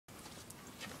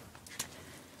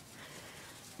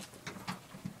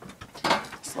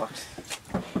Xbox.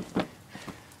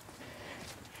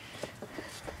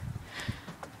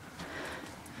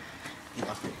 You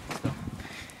locked it. Let's go.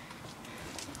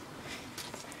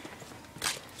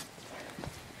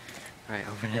 Alright,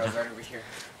 open it Yeah, up. right over here.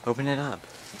 Open it up.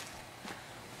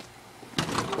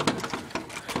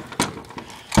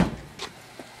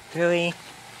 Really?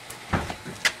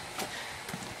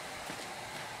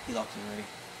 He locked it already.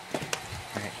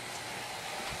 Alright.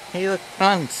 Hey look,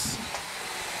 plants.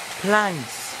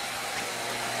 Plants.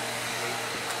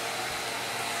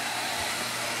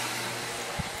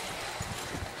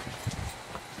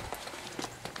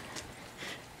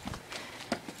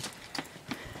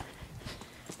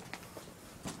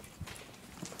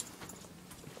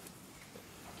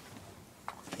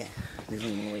 Yeah, there's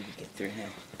only one way to get through now.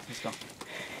 Let's go.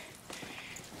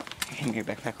 Hang your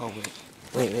backpack all the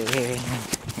way. Wait. Hang on.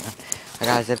 I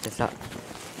gotta zip this up.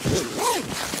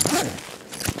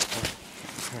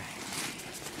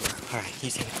 Alright,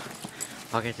 easy.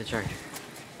 I'll get the charger.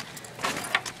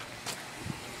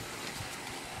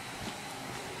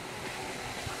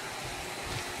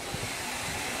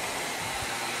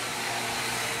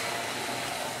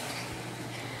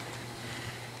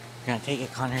 You're gonna take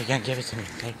it, Connor. You're gonna give it to me,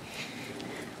 okay?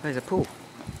 Where's the pool?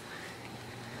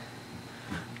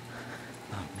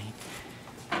 Oh, man.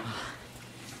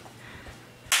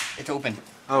 It's open.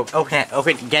 Oh, open it.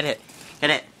 Open it. Get it. Get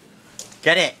it.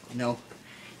 Get it. No.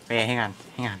 Wait, hang on.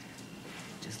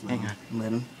 Just Hang on.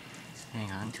 Let him.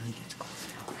 Hang on. Until he gets close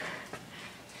enough.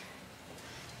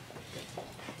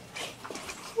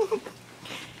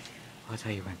 I'll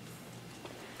tell you when.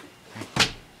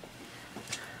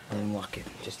 Let him lock it.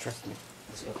 Just trust me.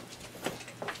 Let's go.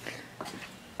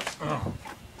 Oh.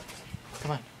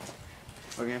 Come on.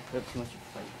 We're gonna put up too much of a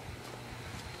fight.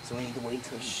 So we need to wait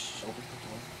till he opens the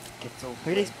door. Gets over. Look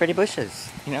at these pretty bushes,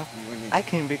 you know? And we're gonna- I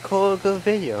can record a good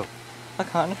video. Huh,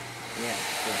 Connor? Yeah.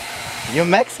 Sure. You're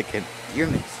Mexican. You're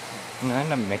Mexican. No, I'm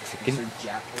not Mexican. You're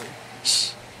Japanese.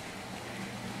 Shh.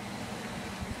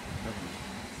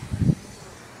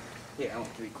 Yeah, I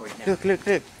want to record now.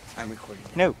 Look. I'm recording.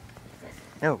 No,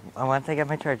 I want to get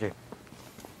my charger.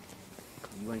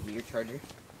 You want to get your charger?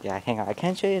 Yeah, hang on. I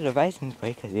can't show you the license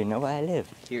plate because you know where I live.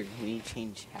 Here, we need to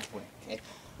change halfway, okay?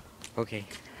 Okay.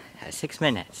 6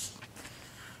 minutes.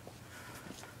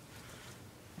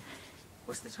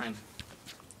 What's the time?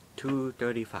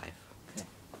 2:35. Okay.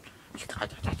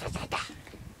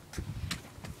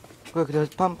 Look at those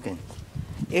pumpkins.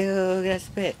 Ew, look at that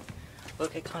spit.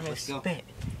 Look at Connor's Let's go. spit.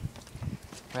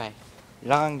 Right.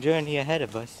 Long journey ahead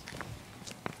of us.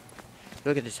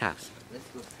 Look at this house. Let's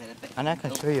go set up. I'm not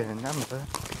gonna show you the number.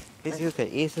 Because you could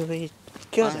easily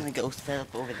kill I'm them. gonna go set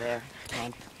up over there. Come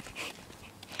on.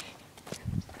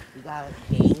 We got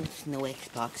games, no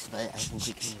Xbox, but I think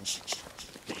we can.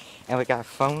 And we got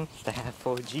phones that have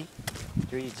 4G,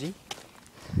 3G.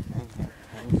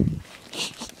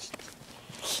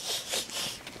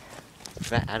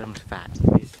 But Adam's fat.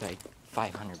 He's like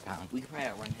 500 pounds. We could probably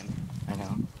outrun him. I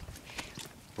know.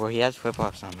 Well, he has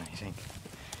flip-flops on, I think.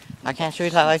 I can't show you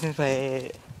that license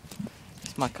plate.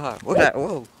 It's my car. Look at that.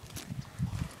 Whoa.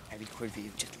 I record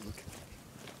video just to look at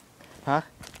that. Huh?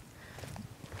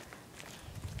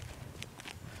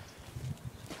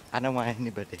 I don't want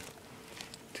anybody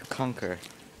to conquer.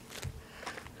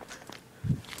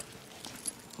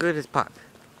 Look at this pop.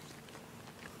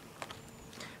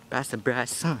 That's the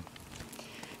brass son.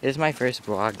 This is my first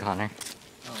vlog, Connor.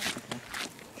 Oh, okay.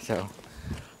 So,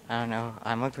 I don't know.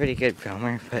 I'm a pretty good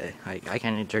filmer, but I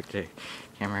kind of jerk the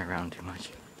camera around too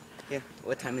much. Yeah,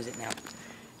 what time is it now?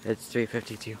 It's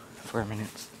 3:52. 4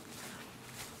 minutes.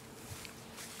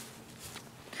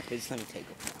 Okay, just let me take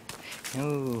it.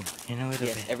 No, you know what?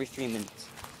 Yes, every 3 minutes.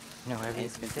 No, every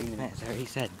it's been 6 3 minutes. I already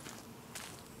said.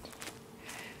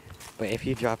 But if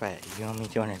you drop it, you owe me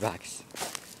 $200.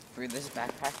 For this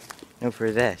backpack? No,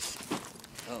 for this.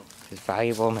 Oh. This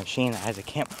valuable machine that has a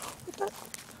camera.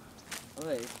 Oh,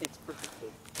 it fits perfectly.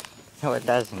 No, it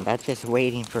doesn't. That's just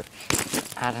waiting for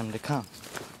Adam to come.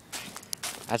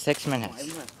 That's 6 Oh, I minutes.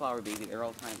 leave my flower baby there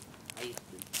all the time. I used to.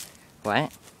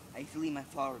 What? I used to leave my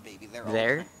flower baby there all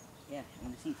There? the time. Yeah,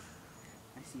 in the seat.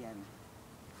 I see Adam.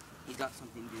 He got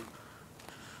something, dude.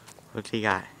 What's he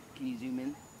got? Can you zoom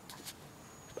in?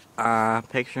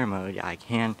 Picture mode. Yeah, I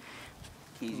can.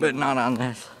 Can you zoom But in? not on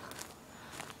this.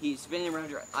 He's spinning around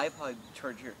your iPod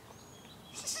charger.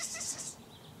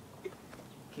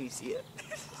 Can you see it?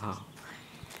 Oh.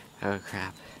 Oh,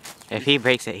 crap. If he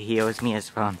breaks it, he owes me his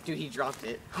phone. Dude, he dropped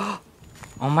it. Oh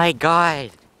my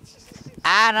god!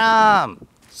 Adam!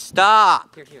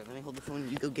 Stop! Here, let me hold the phone.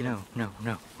 You go get him. No.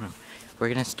 We're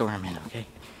gonna storm in, okay?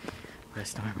 We're gonna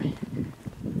storm in.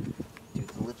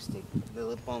 Dude, the lipstick. The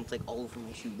lip balm's like all over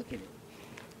my shoe. Look at it.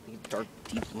 Like a dark,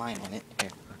 deep line on it. Here.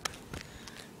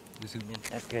 Zoom in.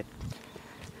 That's good.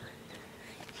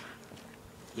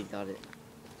 He got it.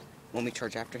 Want me to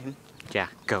charge after him? Yeah,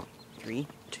 go. 3,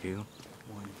 2,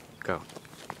 1, go.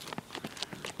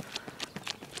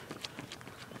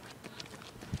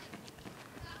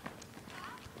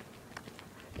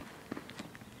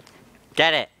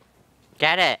 Get it!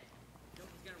 Get it! He's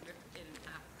gonna rip it in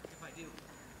half if I do.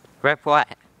 Rip what?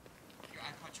 Your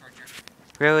iPod charger.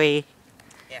 Really?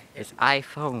 Yeah. It's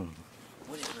iPhone.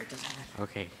 Whatever, it doesn't matter.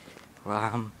 Okay.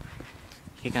 Well,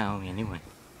 you got me a new one.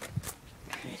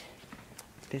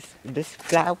 This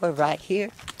flower right here,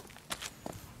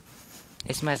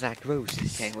 it smells like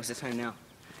roses. Okay, what's the time now?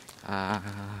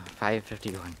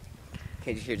 5:51.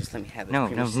 Okay, just let me have it. No,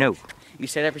 no, no. You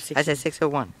said every 6. I said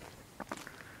 6:01.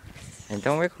 And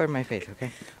don't record my face,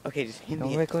 okay? Okay, just hand Don't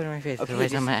me it. record my face, Okay,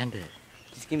 otherwise I'm just- gonna end it.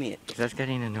 Just give me it. That's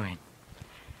getting annoying.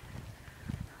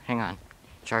 Hang on.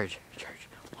 Charge.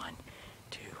 1,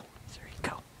 2, 3,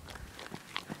 go.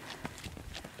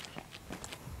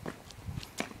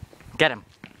 Get him.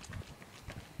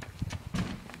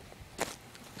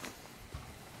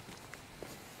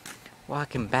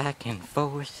 Walking back and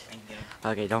forth. I can get him.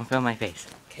 Okay, don't film my face.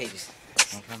 Okay, just.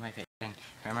 Don't film my face.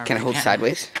 Remember Can I my hold camera-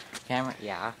 sideways? Camera,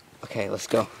 yeah. Okay, let's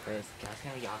go. But that's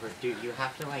gonna be awkward. Dude, you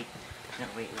have to like, no,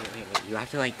 wait. You have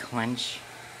to like clench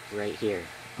right here.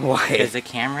 Why? Because the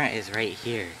camera is right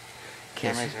here. Okay.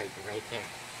 Camera's right there.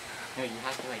 No, you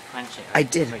have to like clench it. I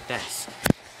did. Like this.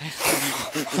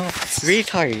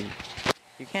 Retard.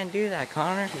 You can't do that,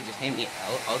 Connor. Okay, just hand me it.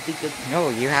 I'll do good. No,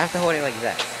 you have to hold it like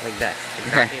this. Like this. Okay.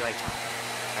 Exactly like that.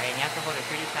 Alright, and you have to hold it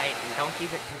pretty tight and don't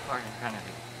keep it too far in front of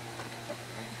you.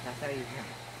 That's how you do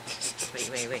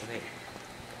it. Wait.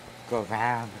 Go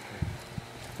around.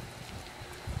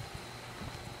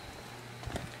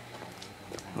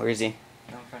 Where is he?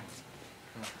 Go in front.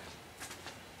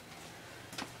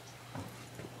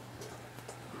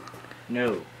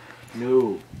 No.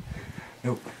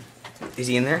 Is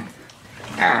he in there?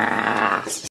 Ah.